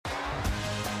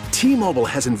T-Mobile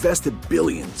has invested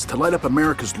billions to light up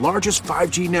America's largest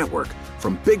 5G network,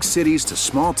 from big cities to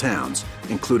small towns,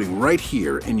 including right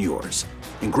here in yours.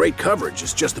 And great coverage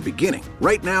is just the beginning.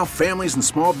 Right now, families and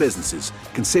small businesses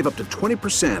can save up to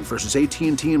 20% versus AT&T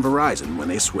and Verizon when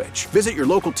they switch. Visit your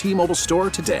local T-Mobile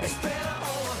store today.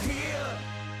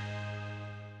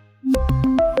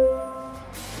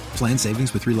 Plan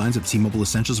savings with 3 lines of T-Mobile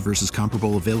Essentials versus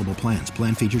comparable available plans.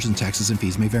 Plan features and taxes and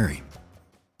fees may vary.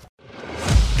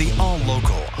 The All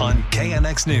Local on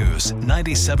KNX News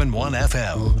 97.1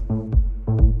 FM.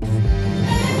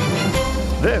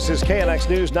 This is KNX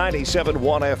News 97.1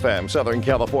 FM, Southern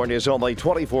California's only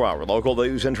 24-hour local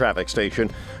news and traffic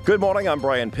station. Good morning, I'm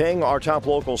Brian Ping. Our top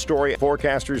local story: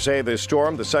 forecasters say this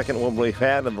storm, the second one we've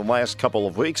had in the last couple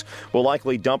of weeks, will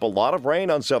likely dump a lot of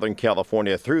rain on Southern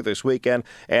California through this weekend,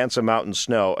 and some mountain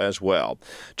snow as well.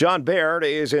 John Baird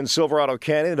is in Silverado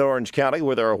Canyon, Orange County,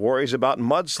 where there are worries about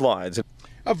mudslides.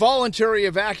 A voluntary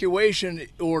evacuation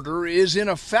order is in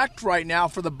effect right now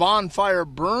for the bonfire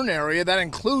burn area. That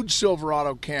includes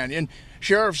Silverado Canyon.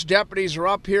 Sheriff's deputies are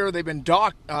up here. They've been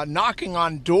knocking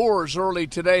on doors early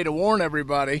today to warn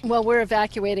everybody. Well, we're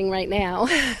evacuating right now.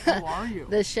 How are you?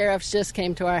 The sheriffs just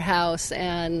came to our house,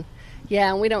 and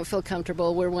we don't feel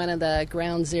comfortable. We're one of the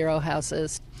ground zero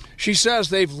houses. She says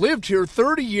they've lived here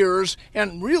 30 years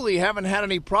and really haven't had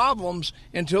any problems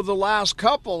until the last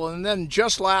couple. And then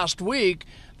just last week,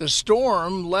 the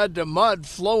storm led to mud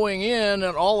flowing in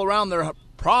and all around their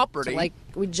property. Like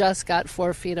we just got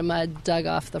 4 feet of mud dug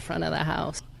off the front of the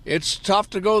house. It's tough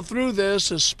to go through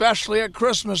this, especially at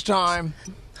Christmas time.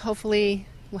 Hopefully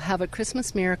we'll have a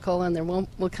Christmas miracle and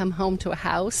we'll come home to a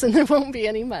house and there won't be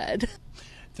any mud.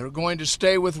 They're going to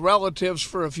stay with relatives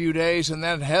for a few days and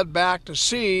then head back to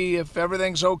see if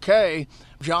everything's okay.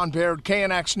 John Baird,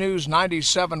 KNX News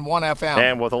 97.1 FM.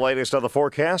 And with the latest of the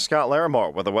forecast, Scott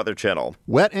Larimore with the Weather Channel.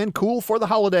 Wet and cool for the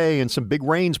holiday, and some big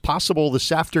rains possible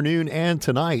this afternoon and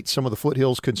tonight. Some of the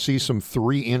foothills could see some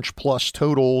 3-inch plus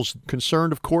totals.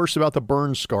 Concerned, of course, about the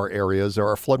burn scar areas. There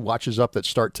are flood watches up that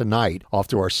start tonight off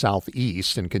to our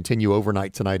southeast and continue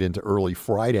overnight tonight into early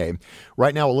Friday.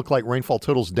 Right now, it looks like rainfall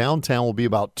totals downtown will be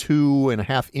about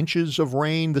 2.5 inches of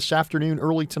rain this afternoon,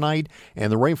 early tonight,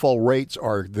 and the rainfall rates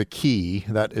are the key.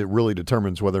 That it really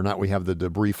determines whether or not we have the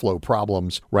debris flow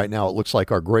problems. Right now, it looks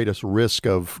like our greatest risk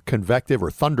of convective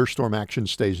or thunderstorm action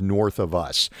stays north of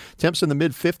us. Temps in the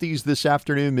mid-50s this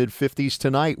afternoon, mid-50s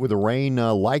tonight, with the rain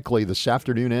likely this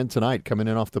afternoon and tonight coming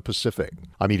in off the Pacific.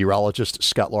 I'm meteorologist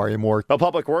Scott Larimore. The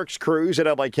public works crews in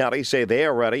LA County say they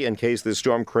are ready in case this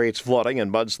storm creates flooding and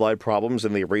mudslide problems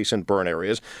in the recent burn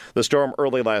areas. The storm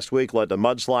early last week led to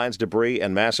mudslides, debris,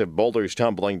 and massive boulders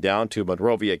tumbling down to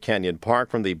Monrovia Canyon Park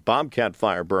from the Bobcat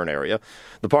Fire burn area.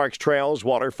 The park's trails,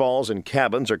 waterfalls, and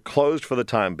cabins are closed for the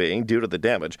time being due to the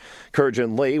damage.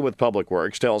 Kurjan Lee with Public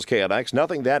Works tells KNX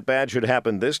nothing that bad should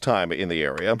happen this time in the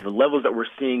area. The levels that we're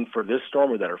seeing for this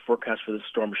storm or that are forecast for this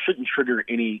storm shouldn't trigger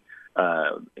any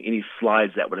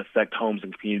slides that would affect homes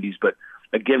and communities. But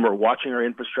again, we're watching our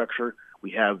infrastructure. We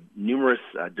have numerous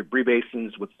debris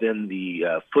basins within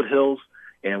the foothills,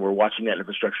 and we're watching that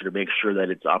infrastructure to make sure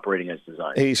that it's operating as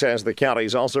designed. He says the county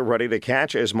is also ready to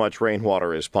catch as much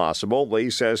rainwater as possible. Lee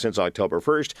says since October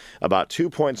 1st, about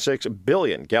 2.6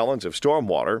 billion gallons of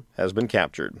stormwater has been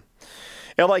captured.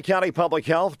 LA County Public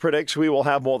Health predicts we will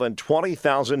have more than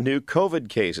 20,000 new COVID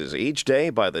cases each day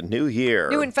by the new year.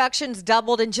 New infections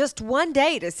doubled in just one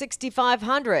day to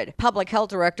 6,500. Public Health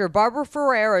Director Barbara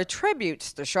Ferrer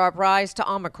attributes the sharp rise to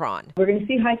Omicron. We're going to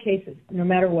see high cases no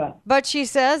matter what. But she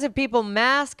says if people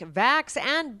mask, vax,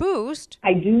 and boost.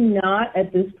 I do not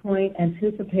at this point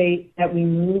anticipate that we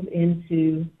move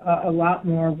into a lot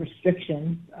more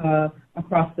restrictions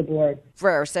across the board.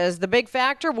 Ferrer says the big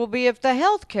factor will be if the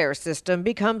healthcare system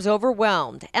becomes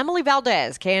overwhelmed. Emily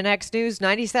Valdez, KNX News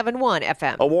 97.1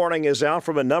 FM. A warning is out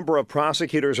from a number of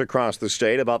prosecutors across the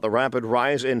state about the rapid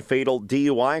rise in fatal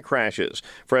DUI crashes.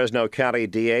 Fresno County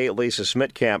DA Lisa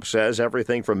Smitkamp says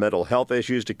everything from mental health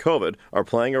issues to COVID are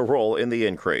playing a role in the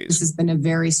increase. This has been a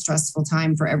very stressful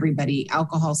time for everybody.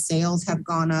 Alcohol sales have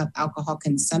gone up. Alcohol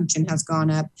consumption has gone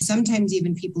up. Sometimes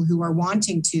even people who are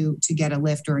wanting to get a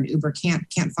Lyft or an Uber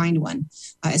can't find one,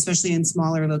 especially in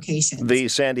smaller locations. The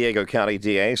San Diego County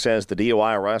DA says the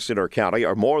DUI arrests in her county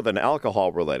are more than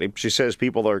alcohol related. She says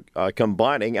people are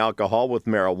combining alcohol with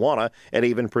marijuana and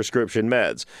even prescription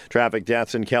meds. Traffic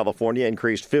deaths in California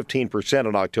increased 15%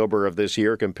 in October of this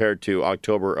year compared to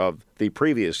October of the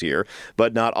previous year,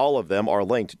 but not all of them are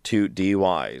linked to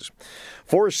DUIs.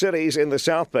 4 cities in the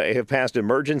South Bay have passed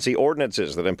emergency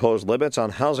ordinances that impose limits on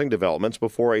housing developments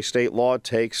before a state law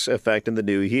takes effect in the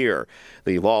new year.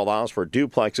 The law allows for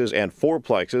duplexes and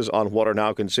fourplexes on what are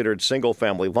now considered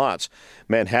single-family lots.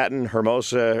 Manhattan,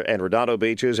 Hermosa, and Redondo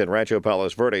Beaches and Rancho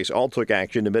Palos Verdes all took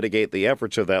action to mitigate the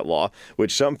efforts of that law,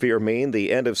 which some fear mean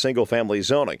the end of single-family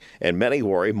zoning, and many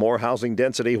worry more housing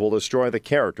density will destroy the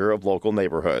character of local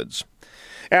neighborhoods.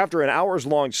 After an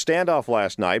hours-long standoff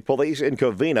last night, police in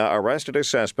Covina arrested a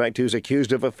suspect who's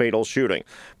accused of a fatal shooting.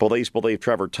 Police believe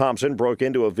Trevor Thompson broke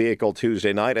into a vehicle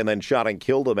Tuesday night and then shot and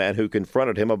killed a man who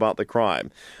confronted him about the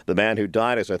crime. The man who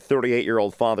died is a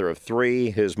 38-year-old father of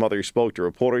 3. His mother spoke to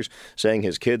reporters, saying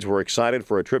his kids were excited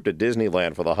for a trip to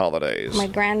Disneyland for the holidays. My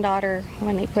granddaughter,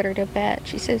 when they put her to bed,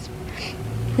 she says,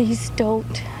 "Please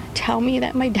don't tell me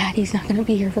that my daddy's not going to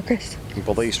be here for Christmas."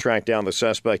 Police tracked down the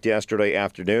suspect yesterday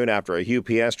afternoon after a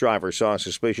UPS driver saw a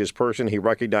suspicious person he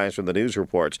recognized from the news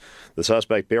reports. The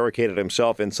suspect barricaded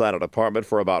himself inside an apartment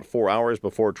for about 4 hours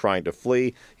before trying to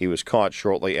flee. He was caught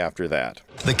shortly after that.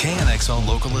 The KNX All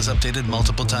Local is updated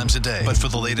multiple times a day. But for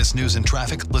the latest news and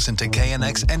traffic, listen to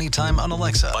KNX anytime on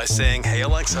Alexa by saying, "Hey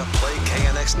Alexa, play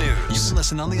KNX News." You can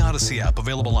listen on the Odyssey app,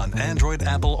 available on Android,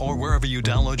 Apple, or wherever you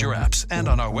download your apps, and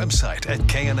on our website at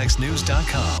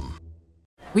knxnews.com.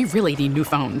 We really need new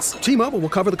phones. T-Mobile will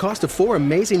cover the cost of 4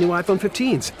 amazing new iPhone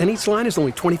 15s, and each line is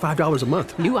only $25 a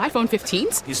month. New iPhone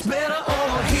 15s? It's better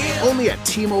over here. Only at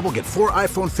T-Mobile, get 4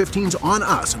 iPhone 15s on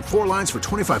us and 4 lines for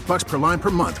 $25 per line per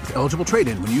month with eligible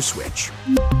trade-in when you switch.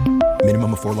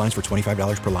 Minimum of 4 lines for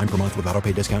 $25 per line per month with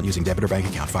autopay discount using debit or bank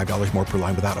account. $5 more per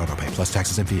line without autopay, plus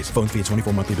taxes and fees. Phone fee at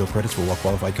 24 monthly bill credits for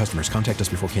well-qualified customers. Contact us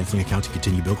before canceling account to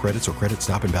continue bill credits or credit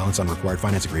stop and balance on required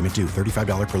finance agreement due.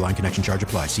 $35 per line connection charge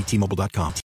applies. See T-Mobile.com.